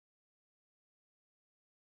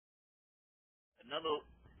Another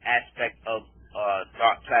aspect of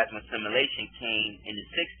dark plasma assimilation came in the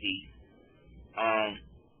 60s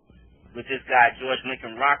with this guy, George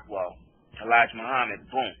Lincoln Rockwell, Elijah Muhammad,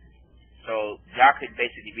 boom. So y'all could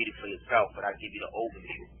basically read it for yourself, but I'll give you the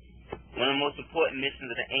overview. One of the most important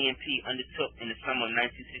missions of the AMP undertook in the summer of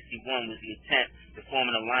 1961 was the attempt to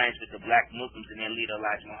form an alliance with the black Muslims and their leader,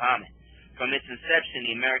 Elijah Muhammad. From its inception,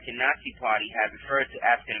 the American Nazi Party had referred to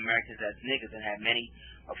African Americans as niggers and had many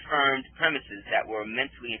affirmed premises that were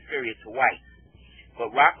mentally inferior to whites.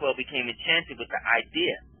 But Rockwell became enchanted with the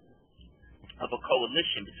idea of a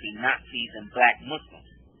coalition between Nazis and black Muslims,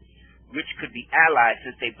 which could be allies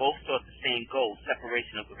since they both sought the same goal,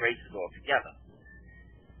 separation of the races altogether.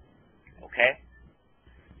 Okay?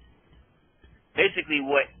 Basically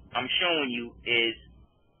what I'm showing you is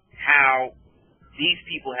how these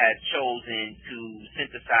people had chosen to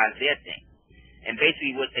synthesize their thing. And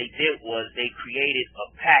basically what they did was they created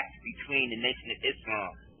a pact between the Nation of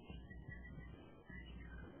Islam,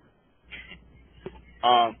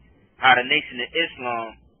 how the Nation of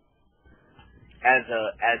Islam as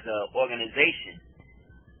a organization,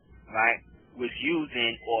 right, was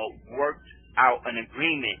using or worked out an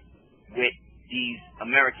agreement with these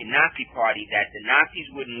American Nazi Party that the Nazis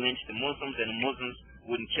wouldn't lynch the Muslims and the Muslims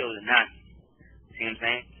wouldn't kill the Nazis. See what I'm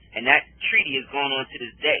saying? And that treaty is going on to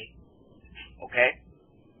this day. Okay?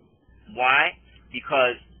 Why?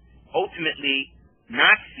 Because ultimately,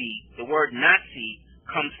 Nazi, the word Nazi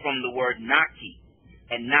comes from the word Naki.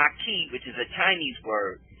 And Naki, which is a Chinese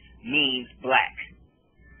word, means black.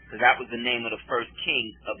 Because that was the name of the first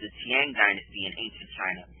king of the Tang dynasty in ancient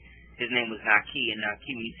China. His name was Naki, and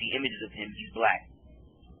Naki, when you see images of him, he's black.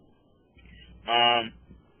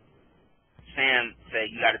 Sam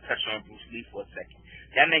said, you got to touch on Bruce Lee for a second.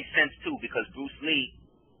 That makes sense, too, because Bruce Lee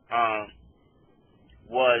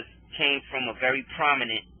came from a very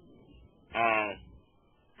prominent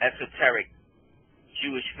esoteric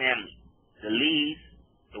Jewish family. The Lees,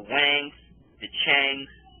 the Wangs, the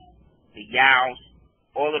Changs, the Yaos,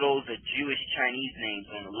 all of those are Jewish Chinese names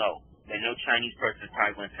on the low. And no Chinese person is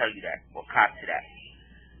probably going to tell you that or cop to that.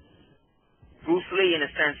 Bruce Lee, in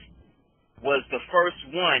a sense, was the first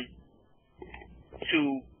one to,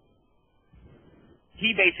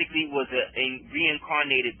 he basically was a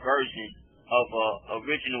reincarnated version of an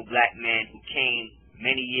original black man who came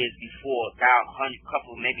many years before,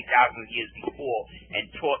 maybe thousands of years before, and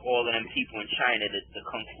taught all of them people in China the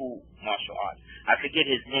Kung Fu martial arts. I forget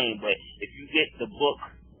his name, but if you get the book,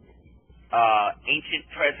 Ancient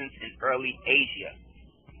Presence in Early Asia,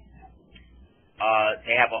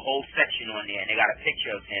 they have a whole section on there, and they got a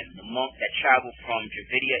picture of him, the monk that traveled from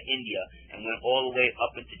Dravidia, India, and went all the way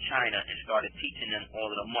up into China and started teaching them all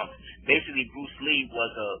of the monks. Basically, Bruce Lee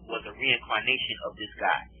was a reincarnation of this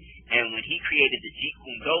guy. And when he created the Jeet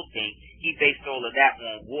Kune Do thing, he based all of that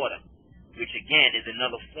on water, which again is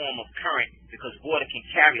another form of current because water can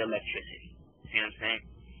carry electricity. See what I'm saying?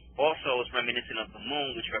 Also, it's reminiscent of the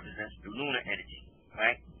moon, which represents the lunar energy,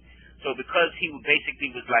 right? So because he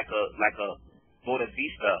basically was like a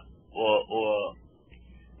Bodhisattva or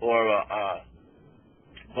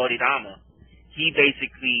Bodhidharma, he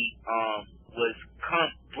basically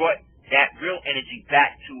brought that real energy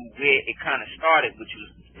back to where it kind of started, which was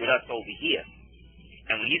with us over here.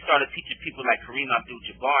 And when he started teaching people like Kareem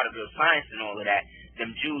Abdul-Jabbar the real science and all of that,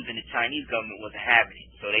 them Jews in the Chinese government wasn't having it.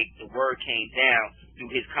 So the word came down through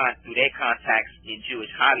their contacts in Jewish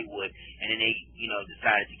Hollywood, and then they,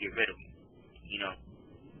 decided to get rid of him.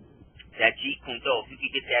 That Jeet Kune Do, if you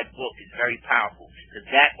could get that book, it's very powerful, because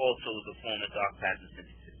that also is a form of dark plasma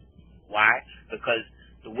synthesis. Why? Because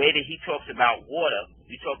the way that he talks about water,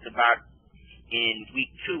 we talked about in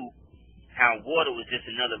week 2, how water was just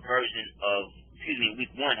another version of,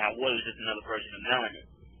 week 1, how water was just another version of melanin,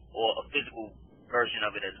 or a physical version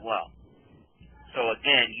of it as well. So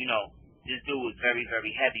again, this dude was very,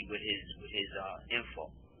 very heavy with his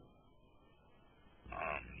info.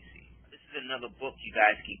 Let me see. This is another book you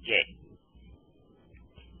guys can get.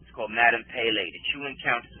 It's called Madame Pele, The True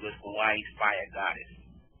Encounters with Hawaii's Fire Goddess.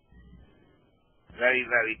 Very,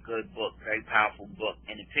 very good book, very powerful book.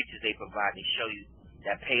 And the pictures they provide, they show you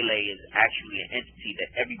that Pele is actually an entity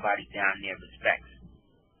that everybody down there respects.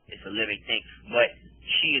 It's a living thing. But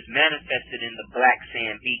she is manifested in the black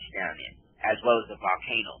sand beach down there, as well as the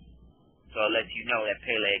volcano. So it lets you know that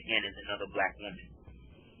Pele, again, is another black woman.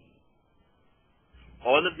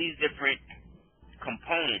 All of these different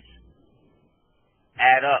components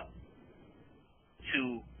add up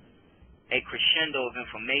to a crescendo of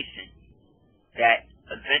information that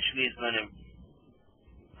eventually is going to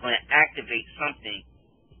activate something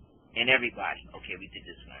in everybody. Okay, we did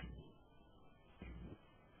this one.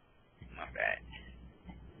 My bad.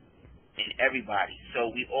 in everybody.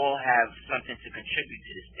 So we all have something to contribute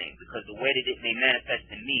to this thing, because the way that it may manifest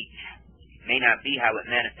in me may not be how it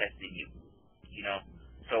manifests in you. You know?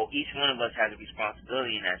 So each one of us has a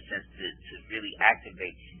responsibility in that sense to really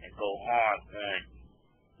activate and go hard on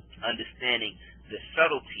understanding the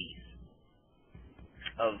subtleties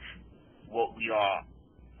of what we are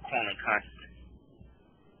calling consciousness.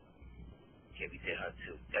 Okay, we did her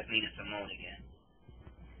too. That's Nina Simone again.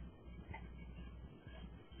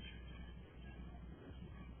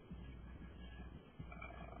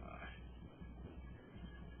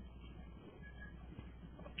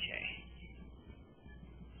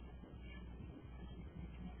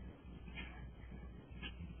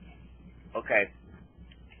 Okay,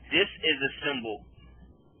 this is a symbol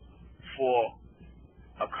for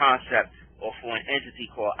a concept or for an entity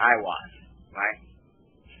called Iwas, right?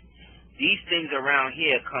 These things around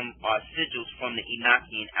here are sigils from the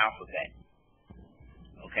Enochian alphabet.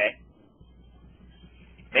 Okay?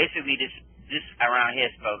 Basically, this around here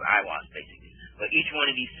spells Iwas, basically. But each one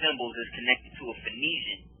of these symbols is connected to a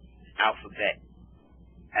Phoenician alphabet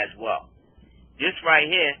as well. This right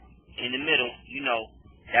here, in the middle, you know,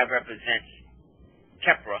 that represents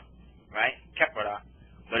Kepra, right? Kepra.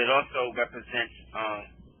 But it also represents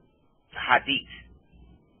Hadith,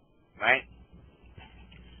 right?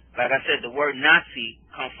 Like I said, the word Nazi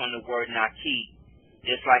comes from the word Naki,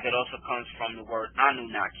 just like it also comes from the word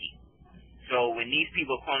Anunnaki. So when these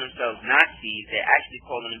people call themselves Nazis, they're actually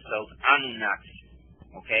calling themselves Anunnaki,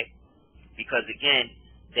 okay? Because again,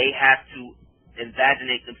 they have to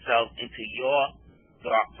invaginate themselves into your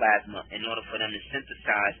dark plasma in order for them to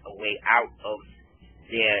synthesize a way out of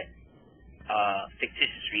their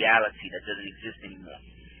fictitious reality that doesn't exist anymore.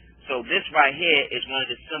 So this right here is one of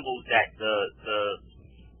the symbols that the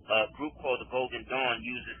group called the Golden Dawn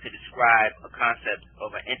uses to describe a concept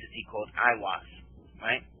of an entity called Iwas,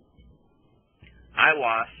 right?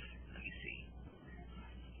 Iwas, let me see.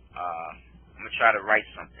 I'm going to try to write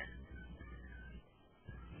something.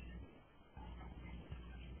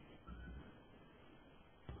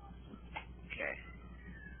 Okay.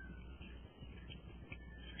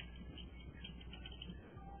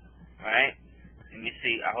 Alright? Let me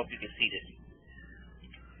see. I hope you can see this.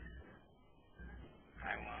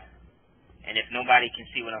 Iwas. And if nobody can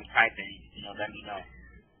see what I'm typing, you know, let me know.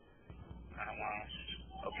 Iwas.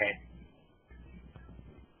 Okay.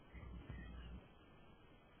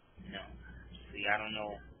 No. See, I don't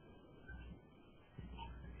know.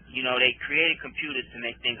 You know, they created computers to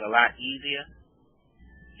make things a lot easier,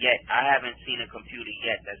 yet I haven't seen a computer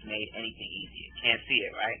yet that's made anything easier. Can't see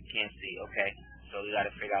it, right? Can't see. Okay. So we got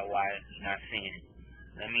to figure out why you're not seeing it.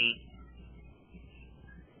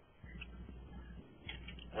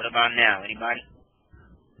 What about now? Anybody?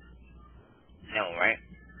 No, right?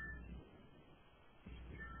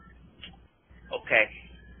 Okay.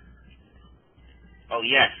 Oh,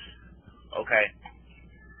 yes. Okay.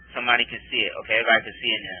 Somebody can see it. Okay, everybody can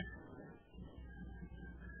see it now.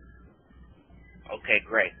 Okay,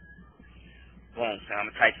 great. Boom. So I'm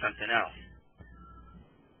going to type something else.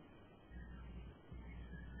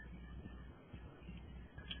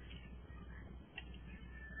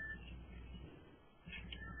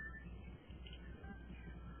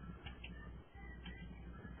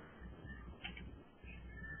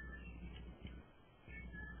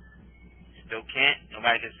 Still can't?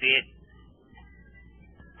 Nobody can see it?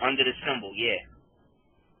 Under the symbol, yeah.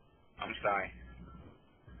 I'm sorry.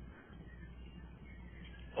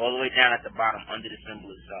 All the way down at the bottom, under the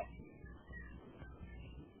symbol itself.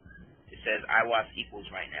 It says Iwas equals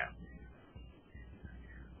right now.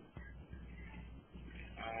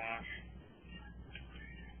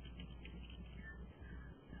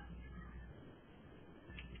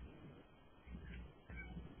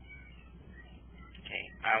 Okay,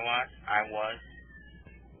 I was